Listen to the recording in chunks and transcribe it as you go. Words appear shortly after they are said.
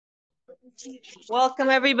Welcome,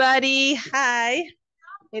 everybody. Hi.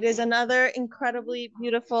 It is another incredibly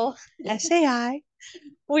beautiful SAI.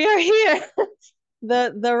 We are here.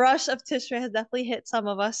 The rush of Tishrei has definitely hit some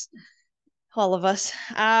of us, all of us.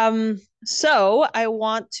 So I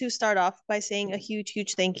want to start off by saying a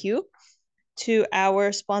huge thank you to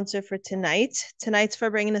our sponsor for tonight. Tonight's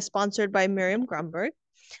Farbrengen is sponsored by Miriam Grumberg.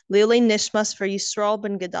 Lele Nishmas for Yisrael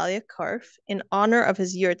ben Gedalia Karf in honor of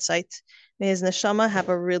his yurtzeit. May his neshama have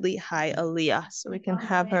a really high aliyah. So we can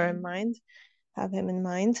have her in mind, have him in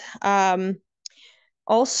mind.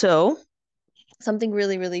 Also, something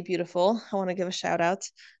really beautiful. I want to give a shout out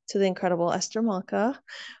to the incredible Esther Malka,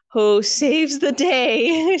 who saves the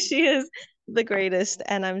day. She is the greatest,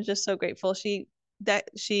 and I'm just so grateful. She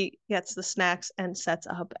gets the snacks and sets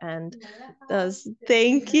up and does.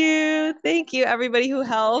 Thank you everybody who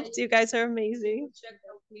helped. You guys are amazing.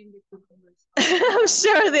 I'm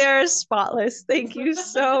sure they are spotless. Thank you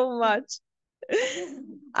so much.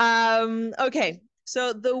 Okay,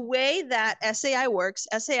 so the way that SAI works,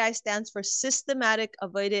 SAI stands for Systematic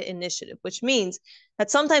Avodah Initiative, which means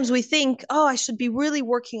that sometimes we think, oh, I should be really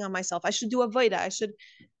working on myself. I should do Avodah. I should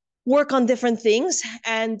work on different things.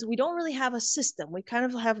 And we don't really have a system. We kind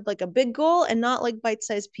of have like a big goal and not like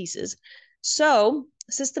bite-sized pieces. So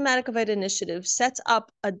Systematic Avodah Initiative sets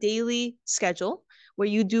up a daily schedule where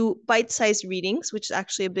you do bite-sized readings, which is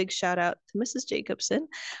actually a big shout out to Mrs. Jacobson.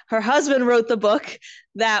 Her husband wrote the book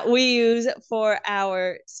that we use for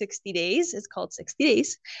our 60 days. It's called 60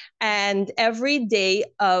 Days. And every day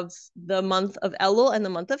of the month of Elul and the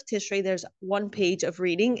month of Tishrei, there's one page of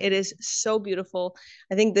reading. It is so beautiful.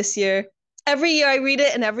 I think this year, every year I read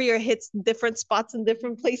it and every year it hits different spots in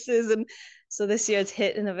different places. And so this year it's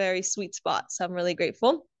hit in a very sweet spot. So I'm really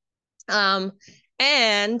grateful.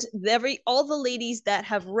 And all the ladies that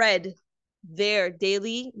have read their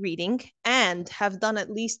daily reading and have done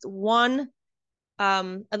at least one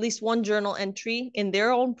journal entry in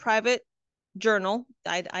their own private journal.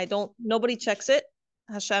 I don't, nobody checks it.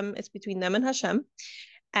 Hashem, it's between them and Hashem.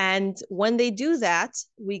 And when they do that,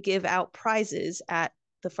 we give out prizes at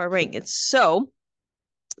the Farbrengen. So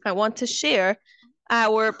I want to share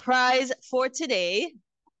our prize for today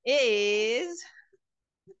is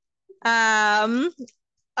a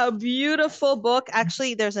beautiful book.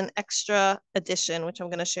 Actually, there's an extra edition, which I'm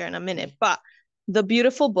going to share in a minute. But the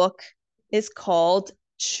beautiful book is called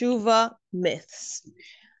Tshuva Myths.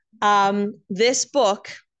 This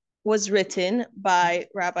book was written by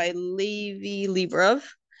Rabbi Levi Librov,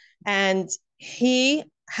 and he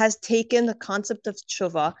has taken the concept of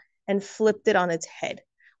tshuva and flipped it on its head.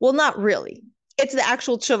 Well, not really. It's the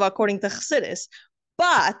actual tshuva according to Chassidus,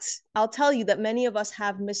 but I'll tell you that many of us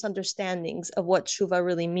have misunderstandings of what tshuva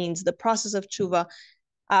really means. The process of tshuva.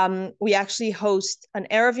 We actually host an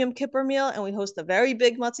Erev Yom Kippur meal and we host a very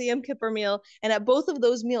big Matzah Yom Kippur meal. And at both of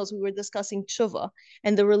those meals, we were discussing tshuva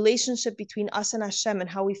and the relationship between us and Hashem and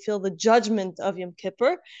how we feel the judgment of Yom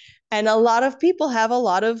Kippur. And a lot of people have a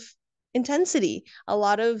lot of intensity, a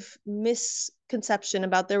lot of misconception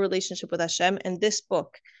about their relationship with Hashem. And this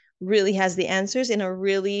book really has the answers in a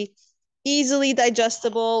really easily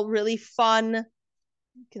digestible, really fun.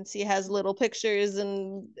 You can see it has little pictures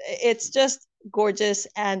and it's just gorgeous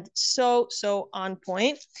and so on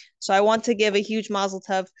point. So I want to give a huge mazel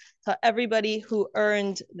tov to everybody who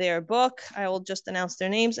earned their book. I will just announce their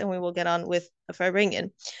names and we will get on with the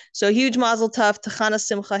Farbrengen. So huge mazel tov to Chana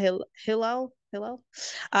Simcha Hillel.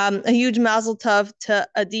 A huge mazel tov to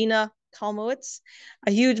Adina Kalmowitz.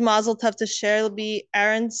 A huge mazel tov to Shelby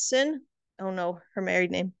Aronson. Oh no, her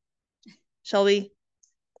married name. Shelby.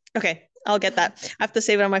 Okay, I'll get that. I have to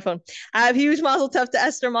save it on my phone. I have huge mazel tov to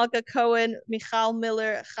Esther Malka Cohen, Michal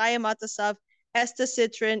Miller, Chaya Matasav, Esther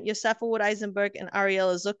Citrin, Yosefa Wood Eisenberg, and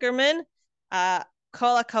Ariela Zuckerman.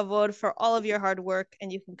 Kol hakavod for all of your hard work,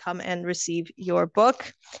 and you can come and receive your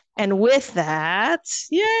book. And with that,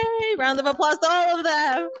 yay! Round of applause to all of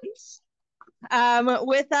them.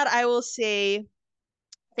 With that, I will say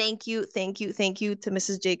thank you to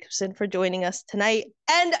Mrs. Jacobson for joining us tonight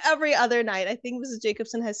and every other night. I think Mrs.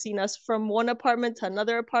 Jacobson has seen us from one apartment to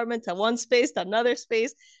another apartment to one space to another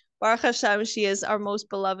space. Baruch Hashem, she is our most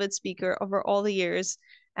beloved speaker over all the years.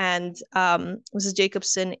 And Mrs.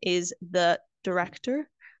 Jacobson is the director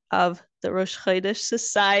of the Rosh Chodesh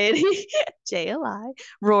Society, JLI,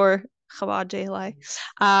 Roar Chabad JLI.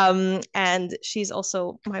 And she's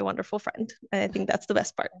also my wonderful friend. And I think that's the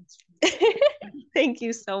best part. Thank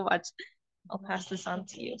you so much. I'll pass this on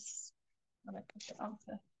to you.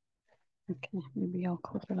 Okay, maybe I'll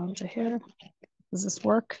clip it onto here. Does this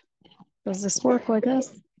work? Does this work like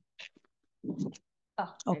this?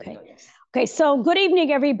 Okay. Okay, so good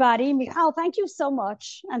evening, everybody. Michal, thank you so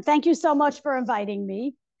much. And thank you so much for inviting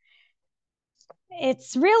me.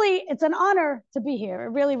 It's an honor to be here. It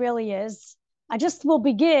really, really is. I just will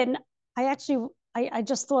begin. I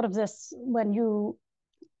just thought of this when you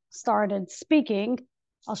started speaking.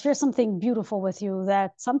 I'll share something beautiful with you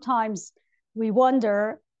that sometimes we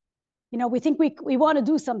wonder, we think we want to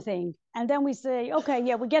do something. And then we say, okay,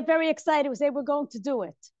 yeah, we get very excited. We say we're going to do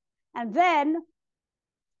it. And then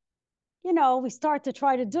we start to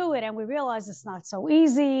try to do it and we realize it's not so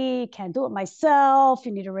easy. Can't do it myself.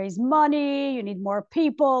 You need to raise money. You need more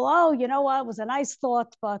people. Oh, you know what? It was a nice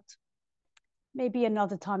thought, but maybe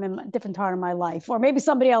another time in a different time in my life, or maybe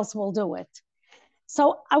somebody else will do it.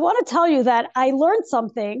 So I want to tell you that I learned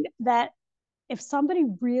something that if somebody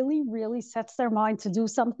really, really sets their mind to do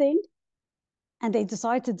something and they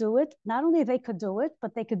decide to do it, not only they could do it,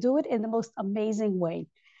 but they could do it in the most amazing way.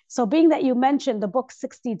 So being that you mentioned the book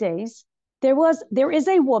 60 Days, there is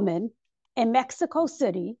a woman in Mexico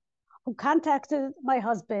City who contacted my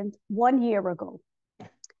husband 1 year ago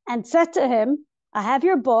and said to him, I have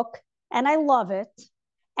your book and I love it.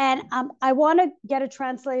 And I want to get it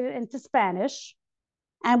translated into Spanish.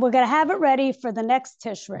 And we're going to have it ready for the next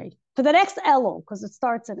Tishrei, for the next Elul, because it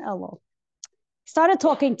starts in Elul. Started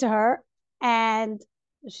talking to her and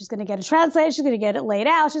she's going to get it translated. She's going to get it laid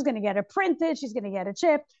out. She's going to get it printed. She's going to get it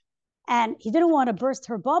shipped. And he didn't want to burst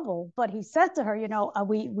her bubble, but he said to her,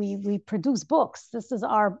 we produce books. This is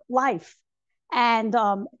our life. And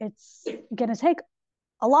it's going to take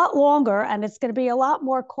a lot longer and it's going to be a lot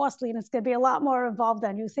more costly and it's going to be a lot more involved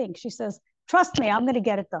than you think. She says, trust me, I'm going to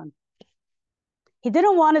get it done. He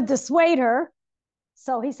didn't want to dissuade her.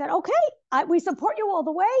 So he said, okay, we support you all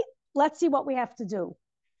the way. Let's see what we have to do.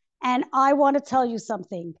 And I want to tell you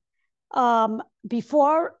something. A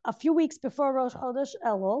few weeks before Rosh Chodesh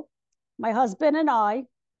Elul, my husband and I,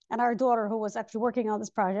 and our daughter, who was actually working on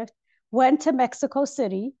this project, went to Mexico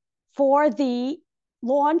City for the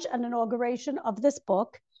launch and inauguration of this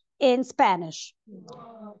book in Spanish.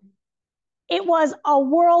 It was a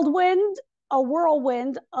whirlwind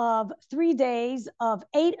of 3 days of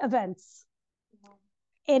 8 events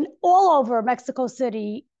in all over Mexico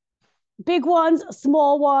City, big ones,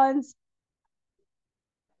 small ones.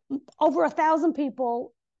 Over 1,000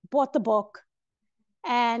 people bought the book,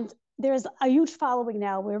 and there's a huge following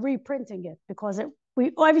now. We're reprinting it because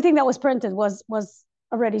everything that was printed was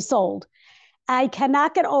already sold. I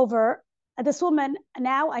cannot get over this woman.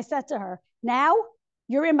 Now I said to her, now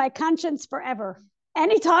you're in my conscience forever.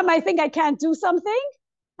 Anytime I think I can't do something,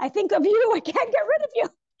 I think of you. I can't get rid of you.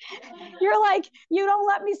 You're like, you don't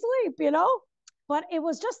let me sleep, But it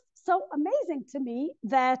was just so amazing to me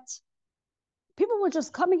that people were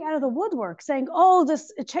just coming out of the woodwork saying, oh,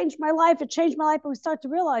 it changed my life. It changed my life. And we start to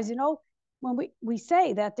realize, when we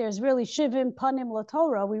say that there's really shivim panim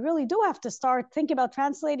laTorah, we really do have to start thinking about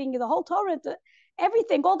translating the whole Torah into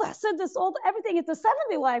everything, all the Hasidus, everything into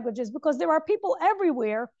 70 languages, because there are people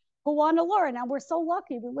everywhere who want to learn. And we're so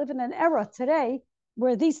lucky we live in an era today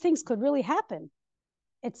where these things could really happen.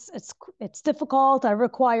 It's difficult. It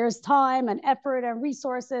requires time and effort and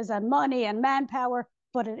resources and money and manpower,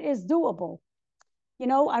 but it is doable.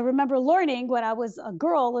 I remember learning when I was a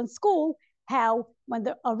girl in school how when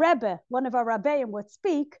a Rebbe, one of our Rabbeim would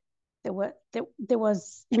speak, there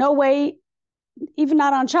was no way, even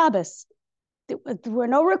not on Shabbos, there were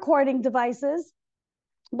no recording devices.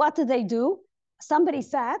 What did they do? Somebody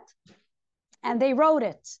sat and they wrote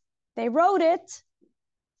it.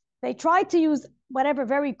 They tried to use whatever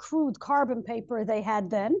very crude carbon paper they had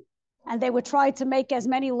then, and they would try to make as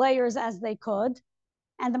many layers as they could.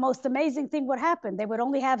 And the most amazing thing would happen. They would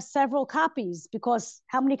only have several copies, because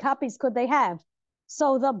how many copies could they have?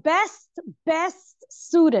 So the best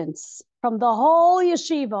students from the whole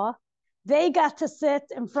yeshiva, they got to sit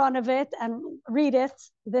in front of it and read it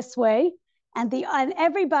this way. And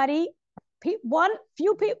everybody,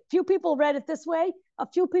 few people read it this way. A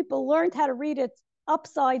few people learned how to read it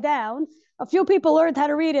upside down. A few people learned how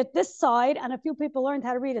to read it this side, and a few people learned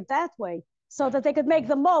how to read it that way, so that they could make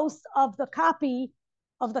the most of the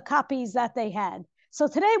copies that they had. So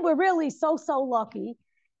today we're really so lucky,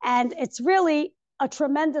 and it's really a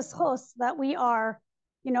tremendous chus that we are,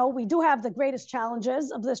 we do have the greatest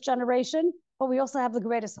challenges of this generation, but we also have the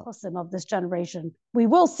greatest chusim of this generation. We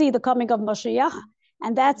will see the coming of Mashiach,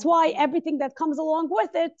 and that's why everything that comes along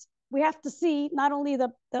with it, we have to see not only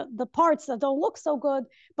the parts that don't look so good,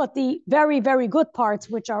 but the very, very good parts,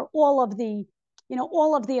 which are all of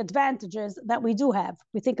the advantages that we do have.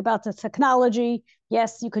 We think about the technology.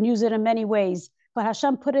 Yes, you can use it in many ways, but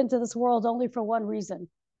Hashem put into this world only for one reason.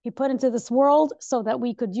 He put into this world so that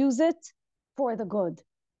we could use it for the good.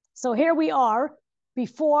 So here we are,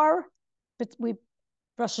 before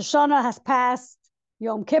Rosh Hashanah has passed,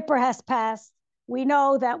 Yom Kippur has passed. We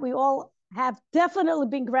know that we all have definitely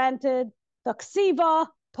been granted the Ksiva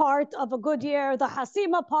part of a good year, the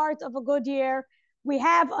Hasima part of a good year. We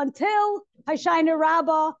have until Hashanah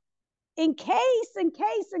Rabbah, in case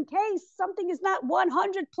something is not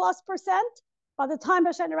 100+%, by the time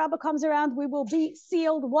Hashanah Rabbah comes around, we will be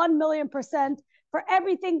sealed 1,000,000% for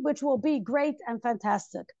everything, which will be great and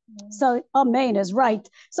fantastic. So Amen is right.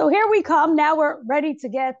 So here we come. Now we're ready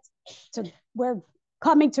to we're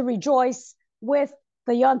coming to rejoice with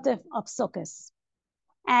the Yontif of Sukkos.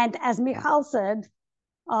 And as Michal said,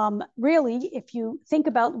 really, if you think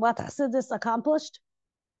about what Hasidus accomplished,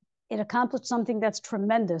 it accomplished something that's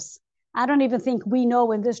tremendous. I don't even think we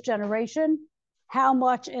know in this generation how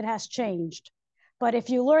much it has changed. But if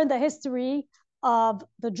you learn the history of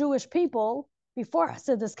the Jewish people before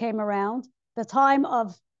Hasidus came around, the time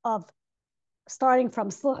of starting from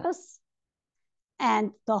Sukkos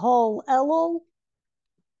and the whole Elul,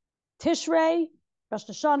 Tishrei, Rosh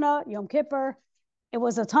Hashanah, Yom Kippur, it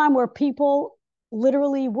was a time where people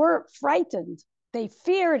literally were frightened. They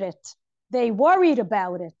feared it. They worried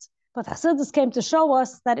about it. But Hasidus came to show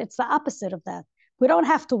us that it's the opposite of that. We don't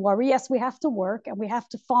have to worry. Yes, we have to work and we have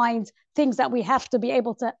to find things that we have to be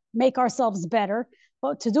able to make ourselves better,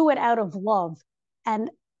 but to do it out of love. And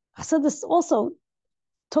Hasidus also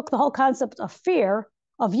took the whole concept of fear,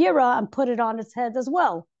 of Yira, and put it on its head as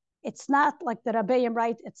well. It's not like the Rabbeim,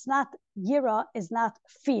 right? It's not, Yira is not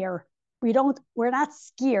fear. We're not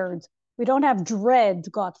scared. We don't have dread,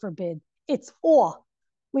 God forbid. It's awe.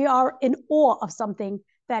 We are in awe of something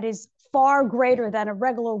that is far greater than a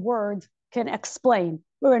regular word can explain.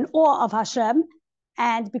 We're in awe of Hashem,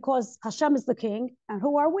 and because Hashem is the king, and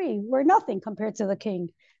who are we? We're nothing compared to the king.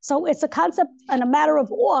 So it's a concept and a matter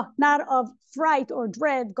of awe, not of fright or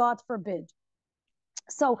dread, God forbid.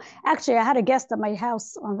 So actually, I had a guest at my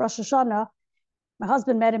house on Rosh Hashanah. My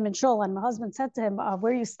husband met him in Shul, and my husband said to him,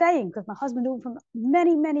 where are you staying? Because my husband knew him from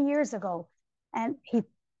many, many years ago. And he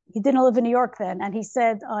didn't live in New York then. And he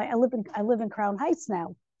said, I live in Crown Heights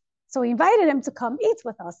now. So he invited him to come eat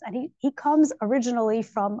with us. And he comes originally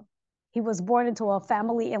he was born into a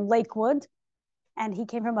family in Lakewood. And he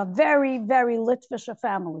came from a very, very Litvisha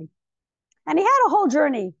family. And he had a whole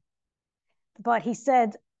journey. But he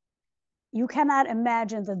said, you cannot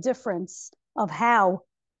imagine the difference of how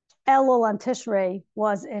Elul and Tishrei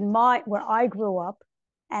was where I grew up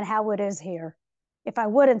and how it is here. If I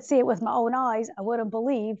wouldn't see it with my own eyes, I wouldn't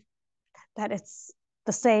believe that it's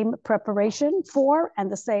the same preparation for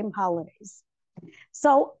and the same holidays.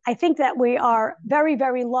 So I think that we are very,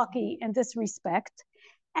 very lucky in this respect.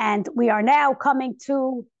 And we are now coming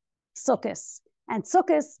to Sukkos. And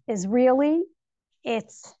Sukkos is really,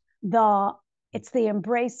 it's the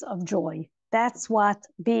embrace of joy. That's what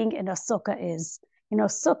being in a sukkah is. You know,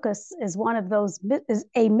 Sukkos is is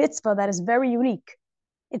a mitzvah that is very unique.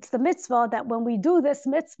 It's the mitzvah that when we do this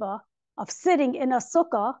mitzvah of sitting in a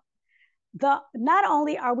sukkah, not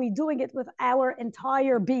only are we doing it with our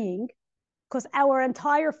entire being, because our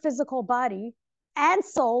entire physical body and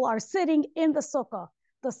soul are sitting in the sukkah.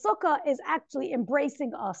 The sukkah is actually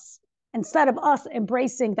embracing us instead of us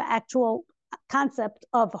embracing the actual concept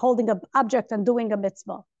of holding an object and doing a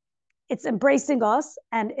mitzvah. It's embracing us,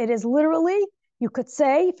 and it is literally, you could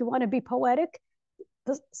say, if you want to be poetic,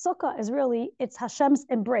 the sukkah is really, it's Hashem's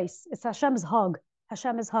embrace. It's Hashem's hug.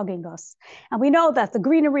 Hashem is hugging us. And we know that the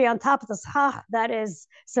greenery on top of this that is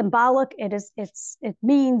symbolic. It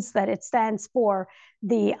means that it stands for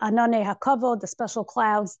the Anane HaKavod, the special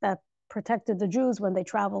clouds that protected the Jews when they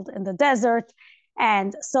traveled in the desert.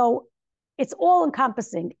 And so it's all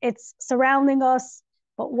encompassing. It's surrounding us.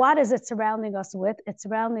 But what is it surrounding us with? It's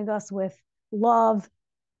surrounding us with love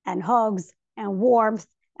and hugs and warmth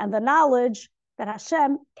and the knowledge that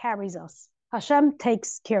Hashem carries us. Hashem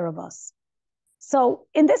takes care of us. So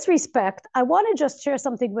in this respect, I want to just share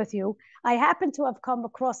something with you. I happen to have come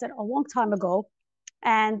across it a long time ago,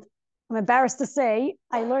 and I'm embarrassed to say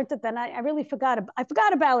I learned it then. I really forgot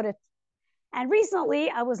about it. And recently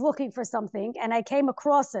I was looking for something and I came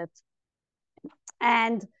across it.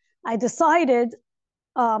 And I decided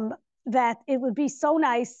that it would be so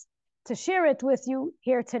nice to share it with you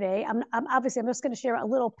here today. I'm just going to share a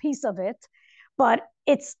little piece of it, but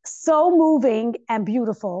it's so moving and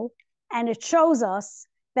beautiful. And it shows us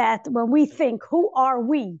that when we think, who are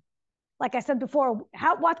we? Like I said before,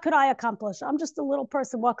 what could I accomplish? I'm just a little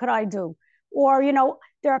person. What could I do? Or,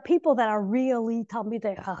 there are people that are really, tell me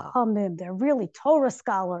they're chachamim, they're really Torah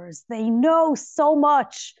scholars. They know so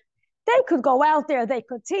much. They could go out there, they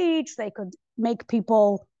could teach, they could make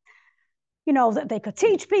people, that they could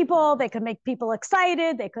teach people, they could make people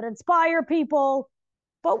excited, they could inspire people.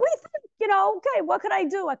 But we think, okay, what could I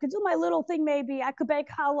do? I could do my little thing maybe. I could bake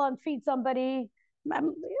challah and feed somebody.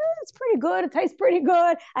 It's pretty good. It tastes pretty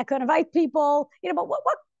good. I could invite people, but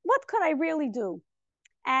what could I really do?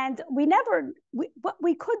 And what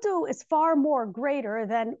we could do is far more greater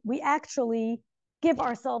than we actually give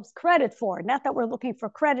ourselves credit for. Not that we're looking for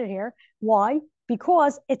credit here. Why?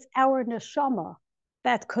 Because it's our neshama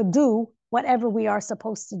that could do whatever we are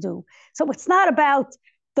supposed to do. So it's not about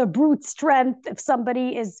the brute strength if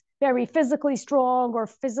somebody is very physically strong or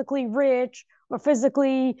physically rich or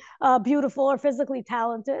physically beautiful or physically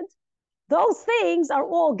talented. Those things are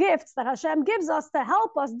all gifts that Hashem gives us to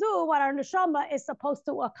help us do what our neshama is supposed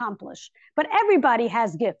to accomplish. But everybody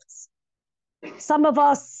has gifts. Some of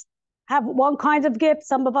us have one kind of gift,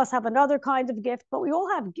 some of us have another kind of gift, but we all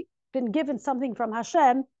have been given something from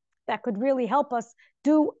Hashem that could really help us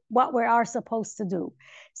do what we are supposed to do.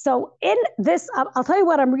 So in this, I'll tell you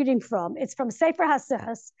what I'm reading from. It's from Sefer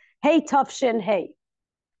HaSichos, Hey Tafshin Hey.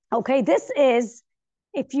 Okay, this is,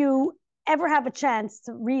 if you ever have a chance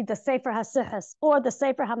to read the Sefer HaSichos or the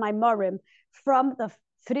Sefer HaMaimarim from the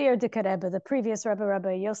Farbrengen Rebbe, the previous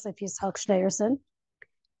Rebbe Yosef Yitzhak Schneerson,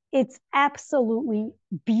 it's absolutely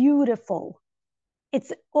beautiful.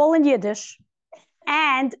 It's all in Yiddish,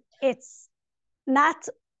 and it's not,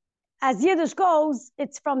 as Yiddish goes,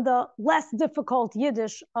 it's from the less difficult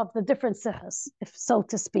Yiddish of the different sichos, if so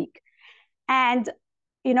to speak. And,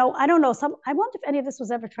 I don't know, I wonder if any of this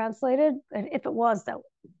was ever translated. And if it was, that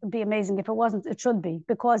would be amazing. If it wasn't, it should be,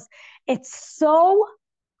 because it's so,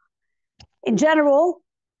 in general,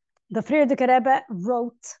 the Farbrengen Rebbe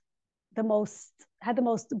had the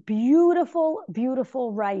most beautiful,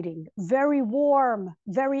 beautiful writing, very warm,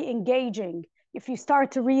 very engaging. If you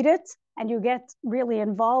start to read it and you get really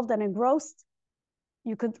involved and engrossed,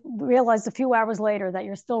 you could realize a few hours later that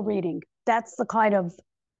you're still reading. That's the kind of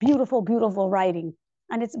beautiful, beautiful writing.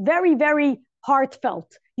 And it's very, very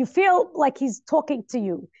heartfelt. You feel like he's talking to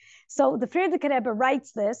you. So the Farbrengen Rebbe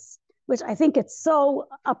writes this, which I think it's so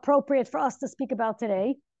appropriate for us to speak about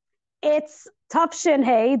today. It's Tafshin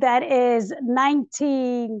Hey, that is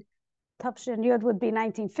Tafshin Yud would be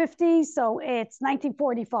 1950, so it's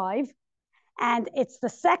 1945. And it's the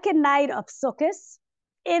second night of Sukkos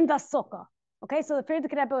in the Sukkah. Okay, so the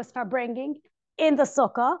Farbrengen Rebbe was Farbrengen in the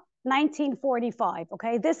Sukkah, 1945.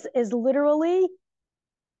 Okay, this is literally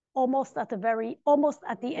almost at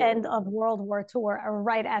the end of World War II, or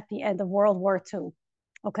right at the end of World War II.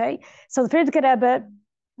 Okay, so the Farbrengen Rebbe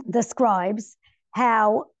describes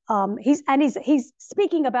how he's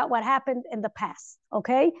speaking about what happened in the past.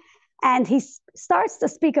 Okay, and he starts to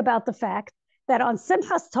speak about the fact that on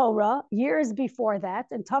Simchas Torah, years before that,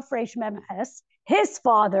 in Tafresh Memches, his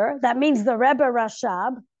father, that means the Rebbe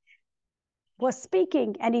Rashab, was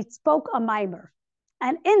speaking, and he spoke a maimer.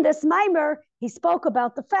 And in this maimer, he spoke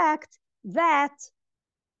about the fact that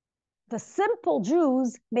the simple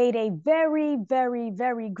Jews made a very, very,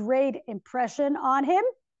 very great impression on him.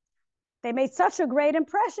 They made such a great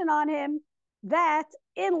impression on him that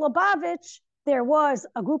in Lubavitch, there was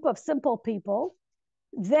a group of simple people.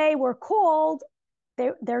 They were called,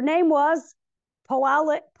 their name was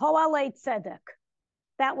Poalei Tzedek.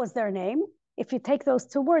 That was their name. If you take those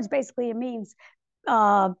two words, basically it means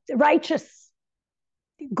righteous,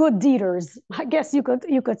 good deeders, I guess you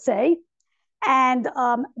could say. And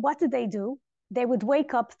what did they do? They would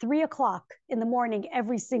wake up 3 o'clock in the morning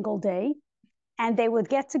every single day, and they would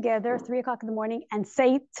get together 3 o'clock in the morning and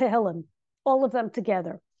say Tehillim, all of them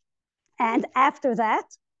together. And after that,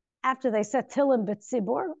 after they said Tehillim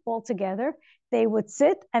b'tzibur all together, they would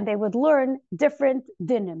sit and they would learn different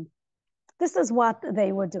dinim. This is what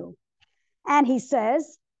they would do. And he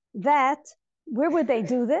says that, where would they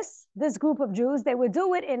do this? This group of Jews, they would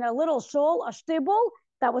do it in a little shul, a shtibul,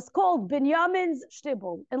 that was called Binyamin's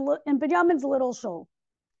shtibul, in Binyamin's little shul.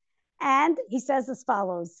 And he says as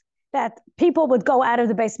follows, that people would go out of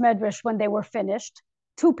the Beis Medrash when they were finished,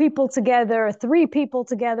 2 people together, 3 people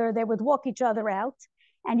together, they would walk each other out,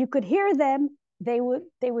 and you could hear them, they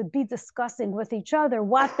would be discussing with each other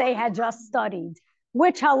what they had just studied,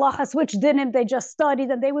 which halachas, which dinim they just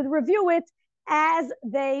studied, and they would review it as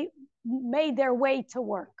they made their way to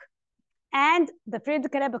work. And the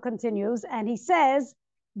Farbrengen Rebbe continues, and he says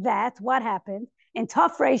that what happened in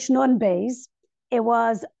Tafresh Nun Beis, it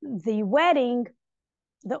was the wedding.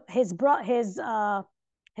 His brother-in-law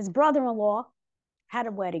had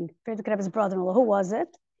a wedding. Farbrengen Rebbe's brother-in-law. Who was it?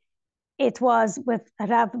 It was with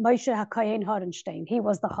Rav Moshe HaKohen Horenstein. He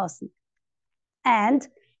was the chassan. And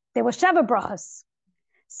there were Sheva Brachas.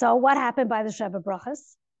 So what happened by the Sheva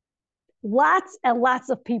Brachas? lots and lots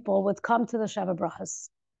of people would come to the Sheva Brachas.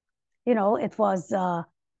 It was the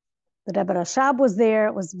Rebbe Rashab was there.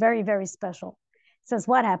 It was very, very special. It says,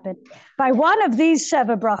 what happened? By one of these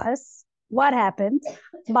Sheva Brachas, what happened?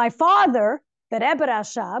 My father, the Rebbe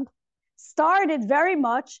Rashab, started very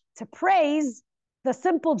much to praise the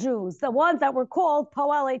simple Jews, the ones that were called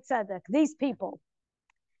Poalei Tzedek, these people.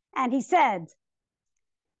 And he said,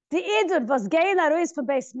 die Ider, was gehen heraus von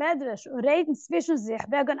Beis Medrash und reden zwischen sich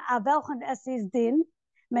wegen a welchen es ist din,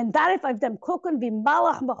 man darf auf dem gucken, wie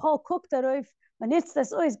Malach Machol guckt darauf, man nützt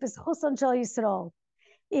das aus bis Chussan Shal Yisrael.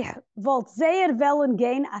 Ich wollte sehr wollen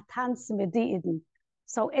gehen a tanzen mit die Iden.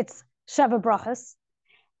 So it's Sheva Brachas.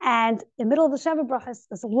 And in the middle of the Sheva Brachas,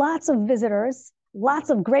 there's lots of visitors, lots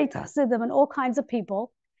of great Hasidim and all kinds of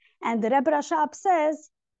people. And the Rebbe Rashab says,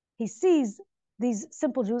 he sees these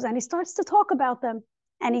simple Jews and he starts to talk about them.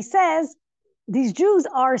 And he says, these Jews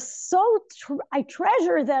are I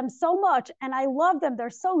treasure them so much and I love them. They're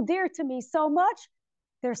so dear to me so much.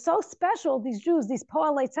 They're so special, these Jews, these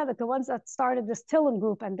Poalei Tzedek, the ones that started this Tillim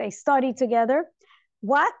group and they study together.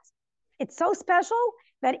 What? It's so special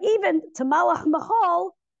that even to Malach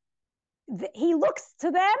Machol, he looks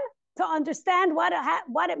to them to understand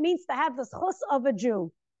what it means to have the chus of a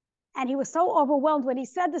Jew. And he was so overwhelmed when he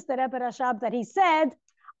said this to Rebbe Rashab that he said,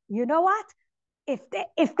 you know what?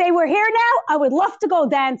 If they were here now, I would love to go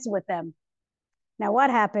dance with them. Now, what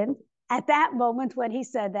happened at that moment when he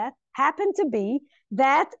said that happened to be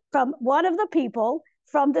that from one of the people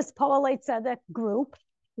from this Poalei Tzedek group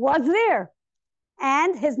was there.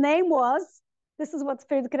 And his name was, this is what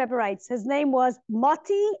Farbrengen Rebbe writes, his name was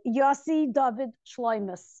Mati Yossi David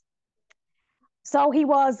Shloimus. So he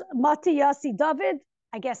was Mati Yossi David,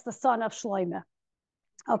 I guess the son of Shloimeh.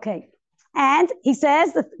 Okay. And he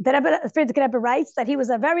says, the Farbrengen Rebbe writes that he was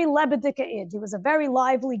a very lebedike id. He was a very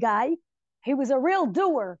lively guy. He was a real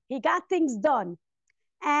doer. He got things done.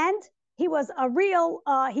 And he was a real,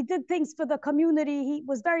 he did things for the community. He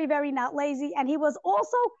was very, very not lazy. And he was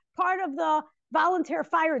also part of the volunteer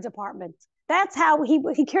fire department. That's how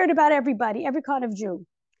he cared about everybody, every kind of Jew.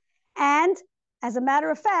 And as a matter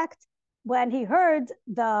of fact, when he heard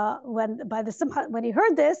when he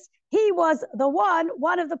heard this, he was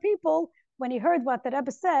one of the people, when he heard what the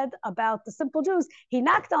Rebbe said about the simple Jews, he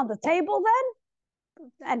knocked on the table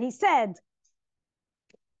then, and he said,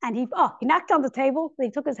 he knocked on the table, he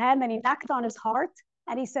took his hand and he knocked on his heart,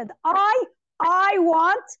 and he said, I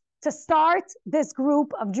want to start this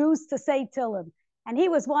group of Jews to say Tillim. And he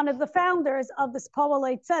was one of the founders of this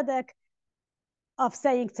Poalei Tzedek of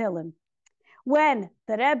saying Tillim. When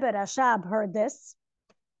the Rebbe Rashab heard this,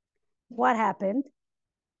 what happened?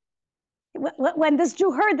 When this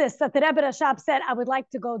Jew heard this, that the Rebbe Rashab said, I would like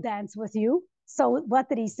to go dance with you. So what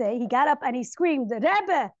did he say? He got up and he screamed,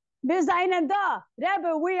 Rebbe, wir seien da.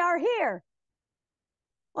 Rebbe, we are here.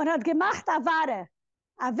 Und hat gemacht a Ware,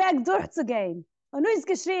 a Weg durchzugehen. Und uns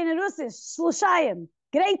geschrien in Russisch, Schlushayim,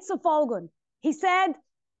 great zu folgen. He said,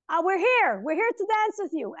 we're here to dance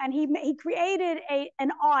with you. And he created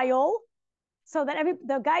an aisle so that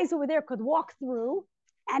the guys who were there could walk through.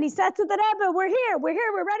 And he said to the Rebbe, we're here,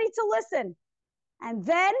 we're ready to listen. And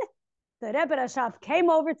then the Rebbe Rashab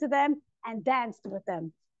came over to them and danced with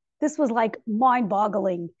them. This was like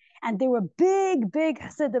mind-boggling. And they were big, big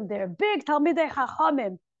Hasidim there, big Talmidei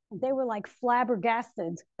Chachamim. And they were like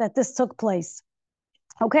flabbergasted that this took place.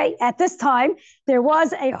 Okay, at this time, there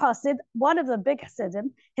was a Hasid, one of the big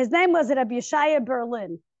Hasidim. His name was Rabbi Yeshaya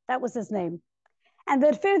Berlin. That was his name. And the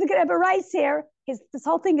Farbrengen Rebbe writes here, this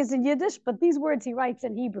whole thing is in Yiddish, but these words he writes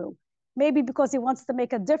in Hebrew. Maybe because he wants to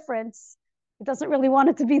make a difference. He doesn't really want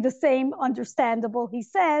it to be the same, understandable. He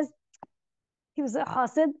says he was a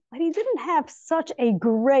Hasid, but he didn't have such a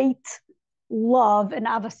great love in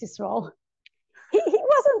Avos Yisrael. He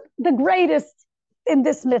wasn't the greatest in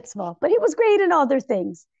this mitzvah, but he was great in other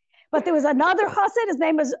things. But there was another Hasid, his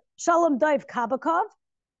name was Shalom Dov Kabakov.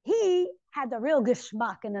 He had the real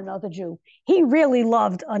geschmack in another Jew. He really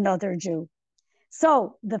loved another Jew.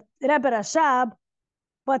 So the Rebbe Rashab,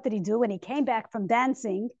 what did he do when he came back from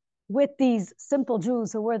dancing with these simple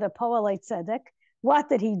Jews who were the Poalei Tzedek? What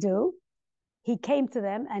did he do? He came to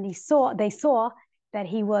them and they saw that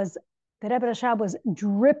the Rebbe Rashab was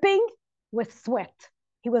dripping with sweat.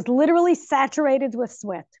 He was literally saturated with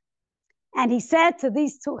sweat. And he said to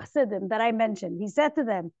these two Hasidim that I mentioned, he said to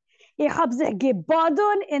them, Ich hab sich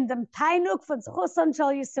gebaden in dem Tainuk von Chussan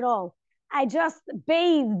Shal Yisrael. I just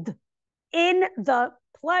bathed in the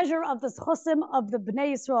pleasure of the chusim of the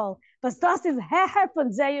Bnei Yisrael. But das is heher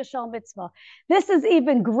von Zeh Shal Mitzvah. This is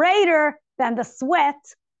even greater than the sweat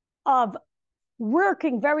of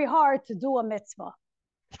working very hard to do a mitzvah.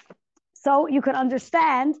 So you can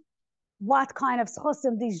understand what kind of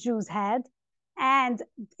chosim these Jews had. And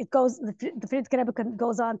it goes, the Friedrich Rebbe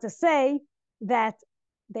goes on to say that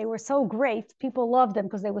they were so great, people loved them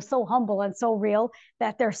because they were so humble and so real,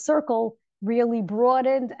 that their circle really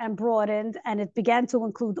broadened, and it began to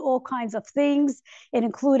include all kinds of things. It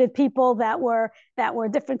included people that were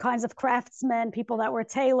different kinds of craftsmen, people that were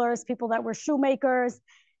tailors, people that were shoemakers,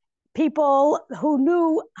 people who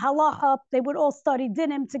knew halacha. They would all study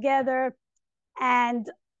dinim together, and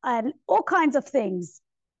all kinds of things.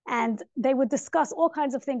 And they would discuss all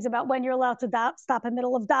kinds of things about when you're allowed to stop in the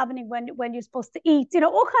middle of davening, when you're supposed to eat,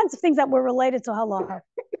 all kinds of things that were related to halacha.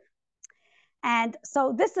 And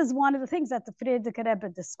so this is one of the things that the Friedrich Rebbe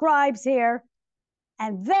describes here.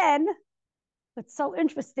 And then, it's so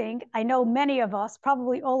interesting, I know many of us,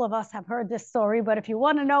 probably all of us, have heard this story, but if you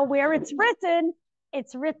want to know where it's written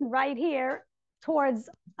right here towards,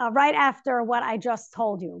 right after what I just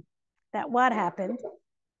told you, that what happened.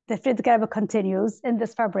 The Friedrich Rebbe continues in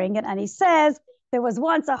this Farbrengen, and he says, there was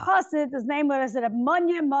once a chassid, his name was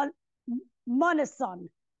Manya Monason,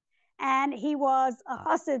 and he was a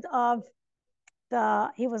chassid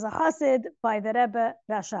by the Rebbe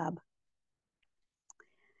Rashab.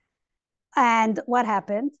 And what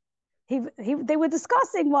happened? They were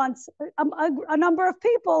discussing once, a number of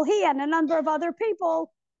people, he and a number of other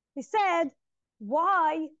people. He said,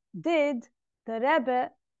 why did the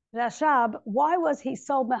Rebbe Rashab, why was he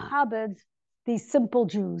so mehabed these simple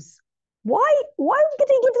Jews? Why did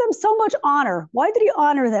he give them so much honor? Why did he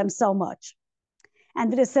honor them so much?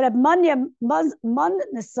 And the Rebbe Manya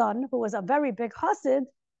Monason, who was a very big chassid,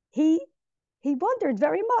 he wondered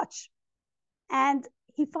very much. And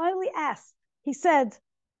he finally asked, he said,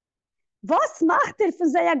 Was macht ihr für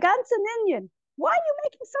seine ganzen Indien? Why are you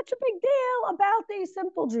making such a big deal about these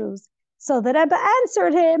simple Jews? So the Rebbe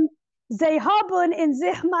answered him, They haben in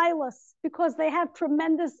sich meilas, because they have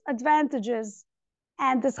tremendous advantages.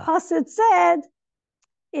 And this chassid said,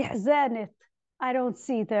 Ich seh nicht. I don't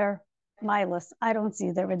see their meilas. I don't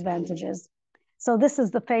see their advantages. So this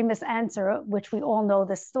is the famous answer, which we all know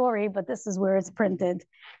this story, but this is where it's printed.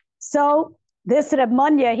 So this Reb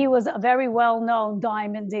Manya, he was a very well-known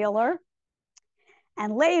diamond dealer.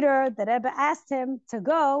 And later, the Rebbe asked him to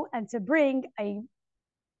go and to bring a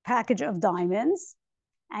package of diamonds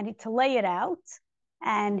and to lay it out.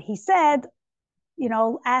 And he said,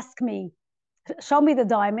 ask me, show me the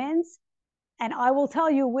diamonds, and I will tell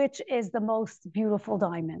you which is the most beautiful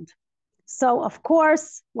diamond. So, of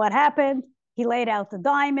course, what happened? He laid out the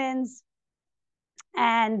diamonds,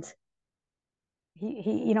 and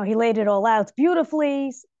he laid it all out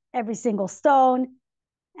beautifully, every single stone.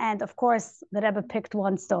 And of course, the Rebbe picked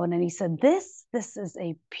one stone, and he said, this is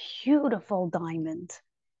a beautiful diamond.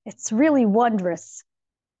 It's really wondrous.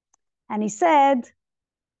 And he said,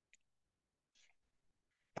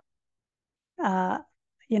 I'm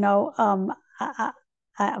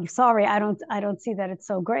sorry, I don't see that it's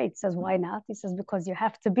so great. He says, why not? He says, because you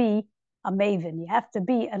have to be a maven. You have to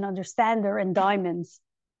be an understander in diamonds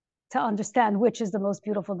to understand which is the most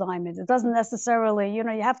beautiful diamond. It doesn't necessarily, you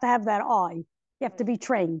have to have that eye. You have to be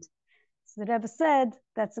trained. So the Rebbe said,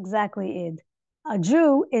 that's exactly it. A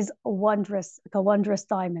Jew is a wondrous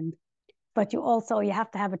diamond, but you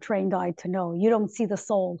have to have a trained eye to know. You don't see the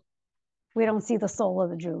soul. We don't see the soul of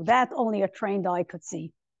the Jew. That only a trained eye could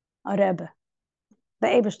see, a Rebbe. The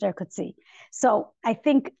Eibishter could see. So I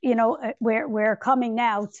think, we're coming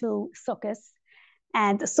now to Sukkos,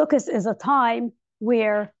 and Sukkos is a time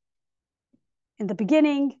where in the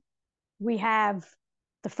beginning, we have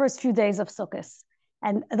the first few days of Sukkos.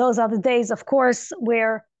 And those are the days, of course,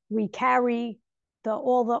 where we carry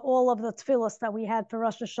all of the tefillos that we had for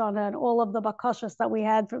Rosh Hashanah, and all of the bakashas that we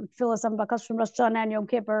had for tefillos and bakashas from Rosh Hashanah and Yom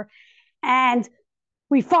Kippur. And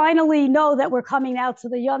we finally know that we're coming out to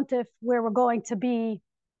the Yontif, where we're going to be,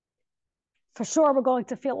 for sure, we're going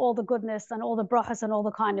to feel all the goodness and all the brachas and all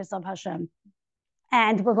the kindness of Hashem.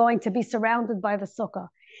 And we're going to be surrounded by the sukkah.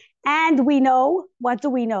 And we know, what do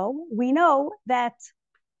we know? We know that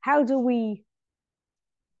how do we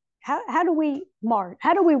march?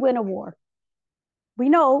 How do we win a war? We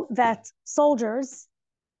know that soldiers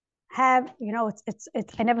have,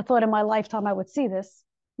 I never thought in my lifetime I would see this.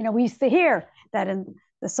 We used to hear that in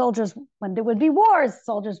the soldiers, when there would be wars,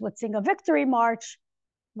 soldiers would sing a victory march.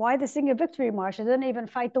 Why they sing a victory march? They didn't even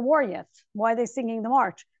fight the war yet. Why are they singing the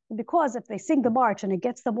march? Because if they sing the march and it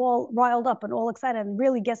gets them all riled up and all excited and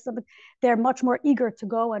really gets them, they're much more eager to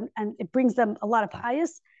go, and it brings them a lot of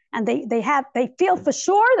pious, and they feel for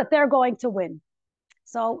sure that they're going to win.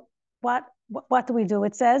 So what do we do?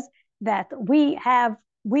 It says that we have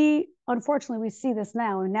unfortunately, we see this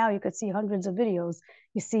now, and now you could see hundreds of videos.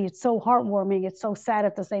 You see, it's so heartwarming, it's so sad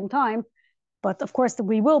at the same time. But of course,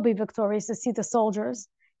 we will be victorious to see the soldiers,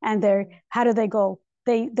 and how do they go?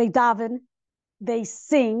 They daven, they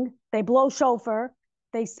sing, they blow shofar,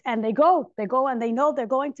 they go, and they know they're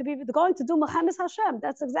going to do Mechanis Hashem.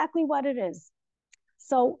 That's exactly what it is.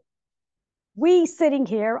 So we sitting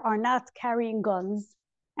here are not carrying guns,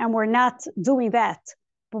 and we're not doing that.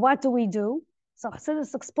 But what do? So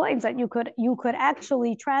Chassidus explains that you could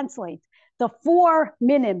actually translate the 4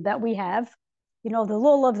 minim that we have, the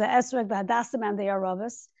lulav, the esrog, the hadassim, and the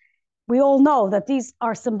aravas. We all know that these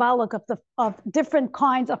are symbolic of different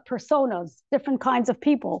kinds of personas, different kinds of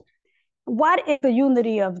people. What is the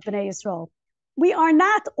unity of Bnei Yisrael? We are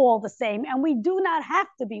not all the same, and we do not have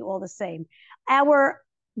to be all the same. Our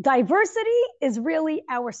diversity is really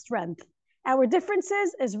our strength. Our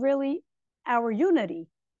differences is really our unity.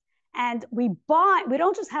 And we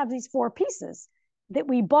don't just have these 4 pieces, that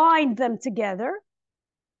we bind them together,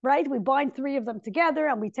 right? We bind 3 of them together,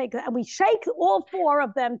 and we shake all 4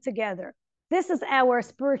 of them together. This is our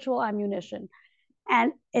spiritual ammunition.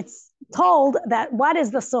 And it's told that what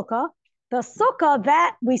is the sukkah? The sukkah,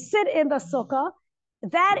 that we sit in the sukkah,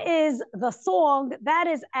 that is the song, that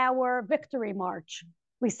is our victory march.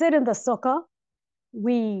 We sit in the sukkah,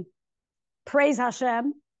 we praise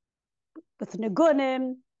Hashem with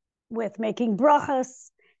nigunim, with making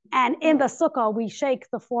brachas, and in the sukkah we shake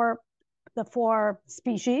the four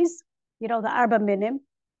species, the arba minim,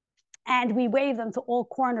 and we wave them to all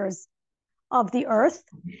corners of the earth,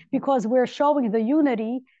 because we're showing the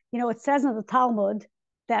unity. It says in the Talmud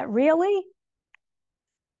that really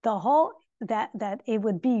that it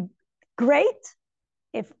would be great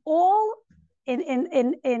if all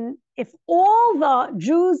if all the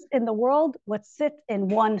Jews in the world would sit in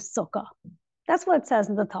one sukkah. That's what it says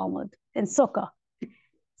in the Talmud, in sukkah.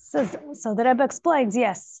 So the Rebbe explains,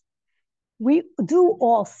 yes, we do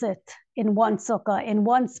all sit in one sukkah, in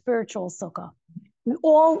one spiritual sukkah. We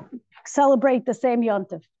all celebrate the same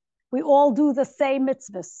yontif. We all do the same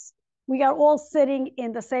mitzvahs. We are all sitting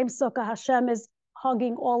in the same sukkah. Hashem is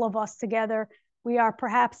hugging all of us together. We are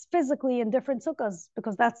perhaps physically in different sukkahs,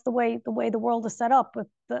 because that's the way the world is set up, with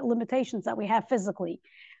the limitations that we have physically.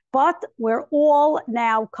 But we're all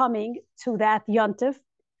now coming to that yontif,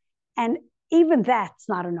 and even that's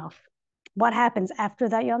not enough. What happens after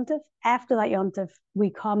that yontif? After that yontif, we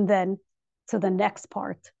come then to the next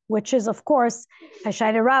part, which is, of course,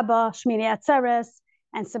 Hoshana Rabbah, Shmini Atzeres,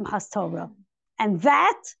 and Simchas Torah. And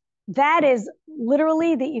that is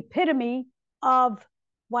literally the epitome of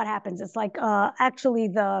what happens. It's like actually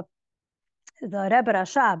the Rebbe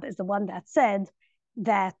Rashab is the one that said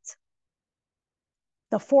that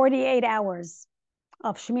the 48 hours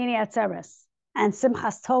of Shmini Atzeres and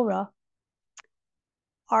Simchas Torah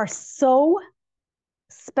are so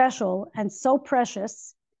special and so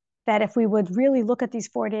precious that if we would really look at these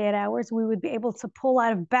 48 hours, we would be able to pull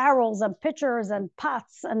out of barrels and pitchers and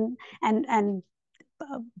pots and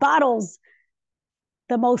bottles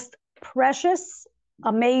the most precious,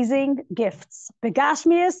 amazing gifts,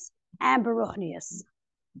 begashmius and beruchnius.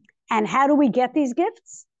 And how do we get these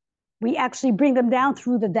gifts? We actually bring them down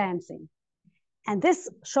through the dancing. And this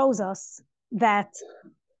shows us that,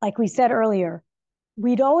 like we said earlier,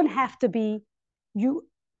 we don't have to be, you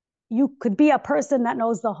could be a person that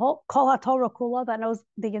knows the whole Kol HaTorah Kula, that knows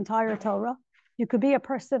the entire Torah. You could be a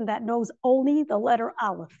person that knows only the letter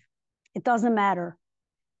Aleph. It doesn't matter.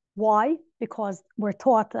 Why? Because we're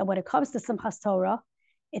taught that when it comes to Simchas Torah,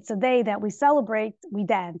 it's a day that we celebrate, we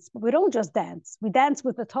dance. But we don't just dance. We dance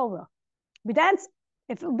with the Torah. We dance,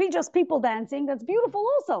 if it would be just people dancing, that's beautiful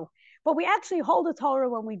also. But we actually hold the Torah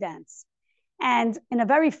when we dance. And in a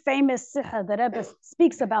very famous Sikha, the Rebbe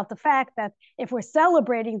speaks about the fact that if we're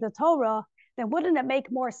celebrating the Torah, then wouldn't it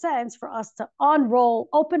make more sense for us to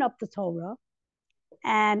open up the Torah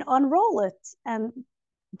and unroll it and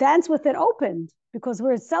dance with it opened? Because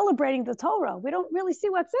we're celebrating the Torah. We don't really see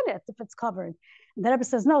what's in it if it's covered. And the Rebbe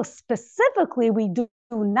says, no, specifically, we do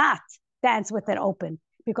not dance with it open.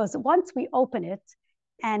 Because once we open it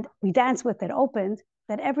and we dance with it opened,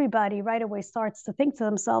 then everybody right away starts to think to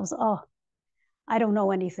themselves, oh, I don't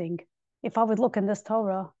know anything. If I would look in this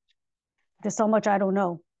Torah, there's so much I don't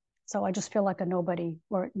know. So I just feel like a nobody,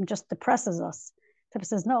 or it just depresses us. The Rebbe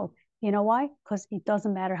says, no. You know why? Because it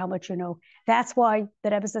doesn't matter how much you know. That's why the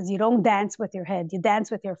Rebbe says you don't dance with your head, you dance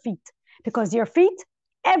with your feet. Because your feet,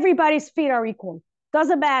 everybody's feet are equal.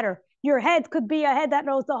 Doesn't matter. Your head could be a head that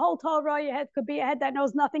knows the whole Torah, your head could be a head that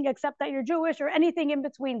knows nothing except that you're Jewish, or anything in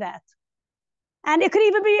between that. And it could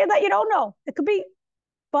even be that you don't know. It could be,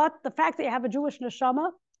 but the fact that you have a Jewish neshama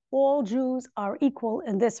All Jews are equal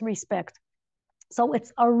in this respect. So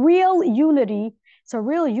it's a real unity. It's a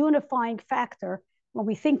real unifying factor when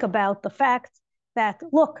we think about the fact that,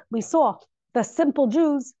 look, we saw the simple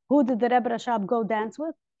Jews. Who did the Rebbe Rashab go dance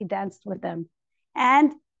with? He danced with them.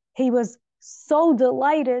 And he was so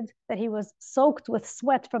delighted that he was soaked with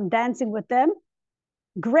sweat from dancing with them,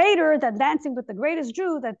 greater than dancing with the greatest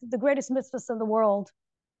Jew, that the greatest mitzvahs in the world.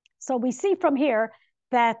 So we see from here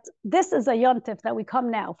that this is a yontif that we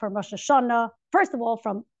come now from Rosh Hashanah, first of all,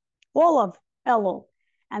 from all of Elul.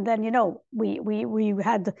 And then, we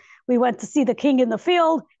went to see the king in the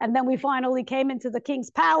field, and then we finally came into the king's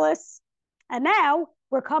palace. And now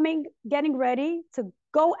we're getting ready to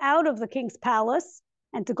go out of the king's palace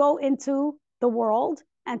and to go into the world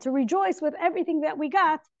and to rejoice with everything that we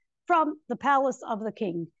got from the palace of the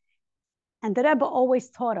king. And the Rebbe always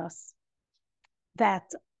taught us that,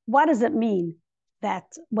 what does it mean that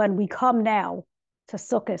when we come now to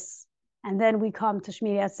Sukkos, and then we come to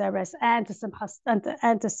Shmini Atzeres and to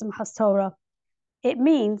Simchas Torah, it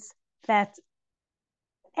means that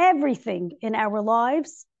everything in our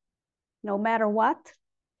lives, no matter what,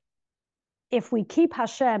 if we keep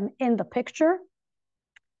Hashem in the picture,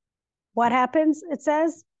 what happens? It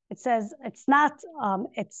says it's not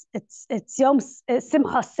it's Yom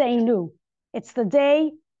Simchas Seinu. It's the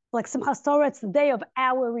day, like Simchas Torah, it's the day of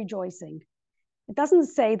our rejoicing. It doesn't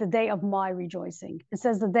say the day of my rejoicing. It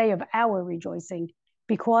says the day of our rejoicing,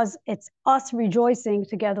 because it's us rejoicing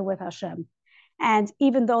together with Hashem. And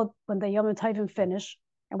even though when the Yom Tovim finish,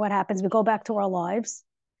 and what happens, we go back to our lives,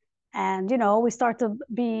 and we start to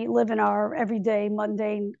live in our everyday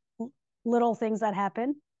mundane little things that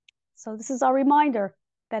happen. So this is our reminder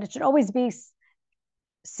that it should always be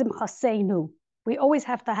Simchas Seinu. We always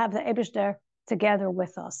have to have the Eibishter together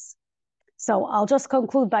with us. So I'll just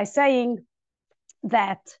conclude by saying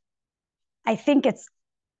that I think it's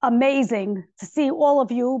amazing to see all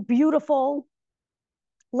of you beautiful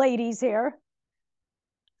ladies here.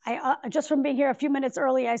 I just from being here a few minutes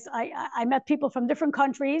early, I met people from different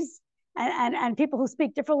countries and people who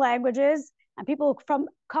speak different languages, and people who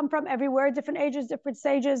come from everywhere, different ages, different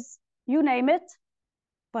stages, you name it.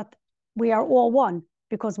 But we are all one,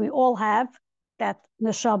 because we all have that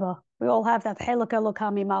neshama. We all have that Helok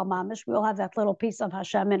Elokam Imal Mamish. We all have that little piece of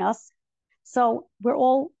Hashem in us. So we're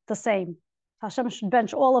all the same. Hashem should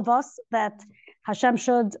bench all of us, that Hashem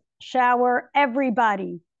should shower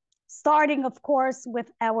everybody, starting, of course,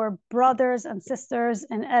 with our brothers and sisters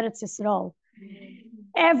in Eretz Yisrael.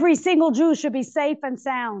 Every single Jew should be safe and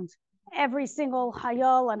sound. Every single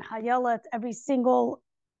Hayal and Hayalet, every single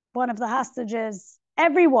one of the hostages,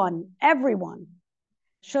 everyone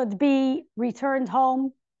should be returned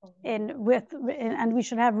home and we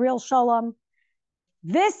should have real shalom.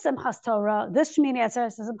 This Simchas Torah, this Shmini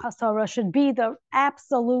Atzeres Simchas Torah should be the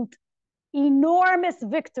absolute enormous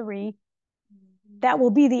victory that will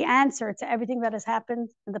be the answer to everything that has happened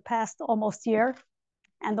in the past almost year.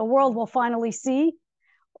 And the world will finally see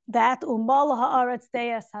that Umal ha'aretz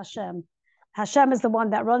deis Hashem. Hashem is the one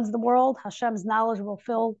that runs the world. Hashem's knowledge will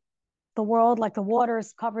fill the world like the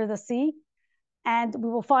waters cover the sea. And we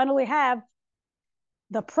will finally have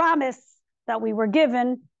the promise that we were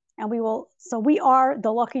given. And so we are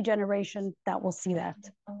the lucky generation that will see that.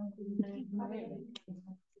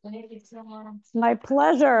 My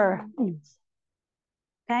pleasure.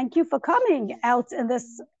 Thank you for coming out in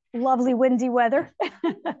this lovely windy weather.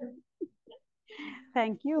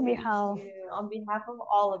 Thank you, Michal. Thank you. On behalf of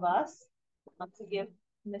all of us, I want to give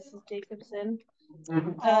Mrs. Jacobson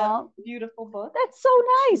a beautiful book. That's so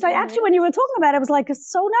nice. I actually, when you were talking about it, I was like, it's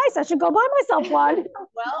so nice. I should go buy myself one.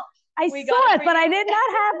 Well, I saw it, but I do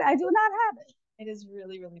not have it. It is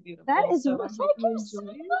really, really beautiful. That is so thank you so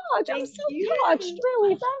much. I'm so touched.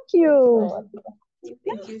 Really, thank you.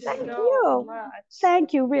 Thank you.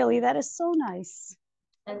 Thank you, really. That is so nice.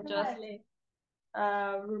 And just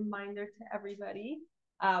a reminder to everybody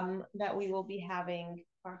that we will be having,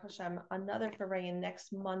 Baruch Hashem, another Farbrengen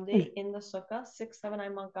next Monday in the Sukkah,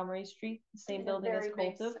 679 Montgomery Street, the same building as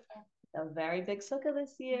Koltiv. A very big sukkah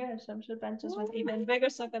this year. Hashem should bench us with even bigger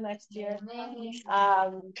sukkah next year.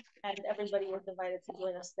 And everybody is invited to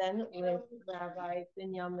join us then with Rabbi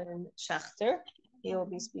Binyamin Schechter. He will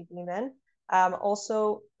be speaking then.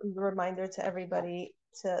 Also, a reminder to everybody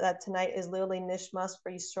that tonight is Lili Nishmas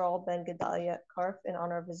for Yisrael Ben Gedalia Karf in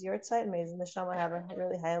honor of his Yortzeit. May his neshama have a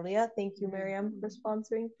really high aliyah. Thank you, Miriam, for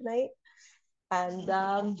sponsoring tonight.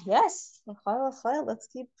 And yes, let's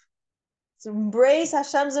keep. Embrace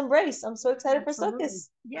Hashem's embrace. I'm so excited for Sukkos.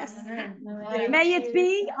 Yes. May it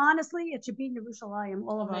be, honestly, it should be in Yerushalayim,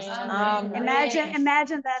 all of us.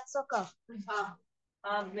 Imagine that sukkah.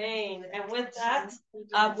 Amen. And with that,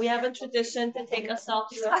 we have a tradition to take a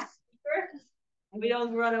selfie with the speaker. We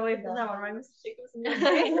don't run away from that one, right, Mr. Jacobson?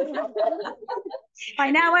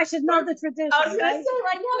 By now, I should know the tradition. I was gonna right? say,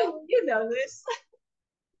 like, yeah, you know this.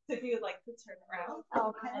 If you would like to turn around.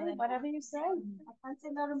 Okay, whatever you say. I can't say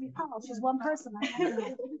no to me. Oh, she's one person. I don't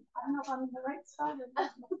know if I'm on the right side.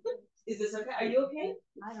 Is this okay? Are you okay?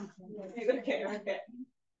 I don't care. Okay, okay.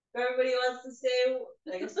 Everybody wants to say,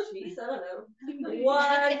 I guess, cheese. I don't know.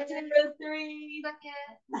 1, 2, 3.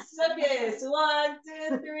 Sukkos. 1,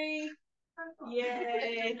 2, 3.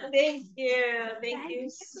 Yay! Thank you. Thank you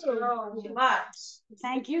so much.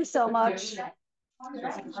 Thank you so much.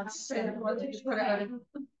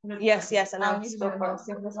 Yes, yes, and I'll still for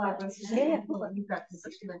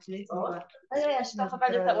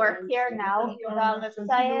At work here now,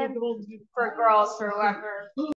 for girls, for whoever.